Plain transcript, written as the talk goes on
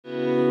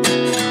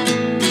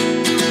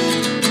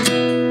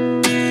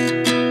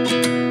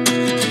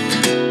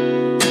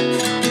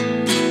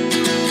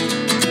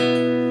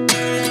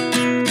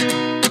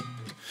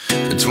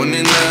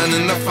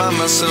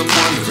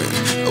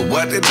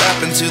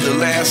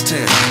past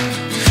 10.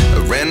 I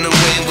ran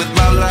away with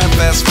my life,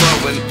 fast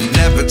forward,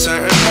 never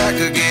turn back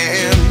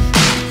again.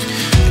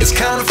 It's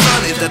kind of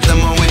funny that the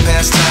more we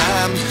pass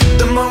time,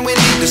 the more we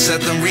need to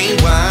set the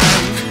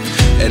rewind.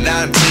 And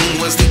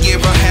 19 was the year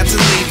I had to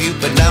leave you,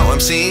 but now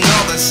I'm seeing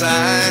all the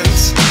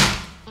signs.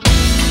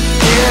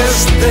 Is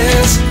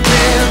this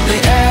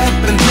really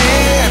happening?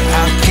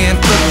 I can't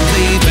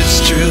believe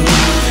it's true.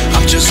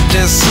 I'm just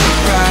as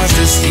surprised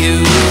as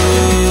you.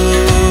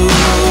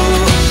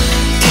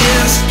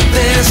 Is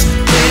this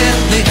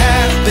really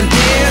happening?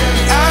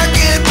 I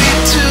can't be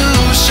too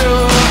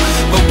sure,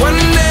 but one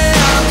day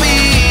I'll be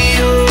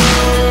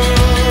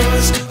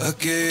yours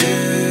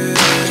again.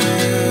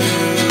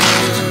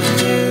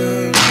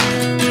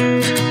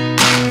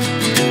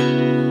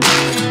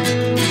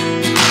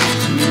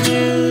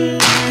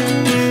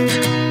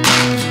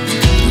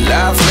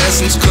 Life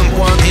lessons come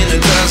one in a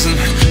dozen.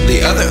 The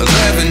other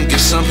 11 get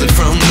something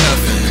from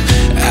nothing.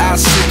 I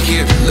sit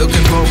here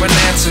looking for an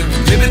answer.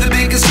 Maybe the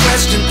biggest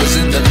question was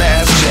in the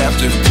last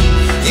chapter.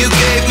 You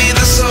gave me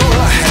the soul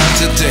I have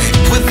today.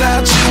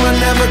 Without you I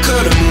never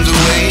could have moved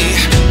away.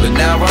 But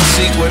now I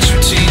see what you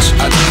teach.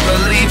 I do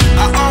believe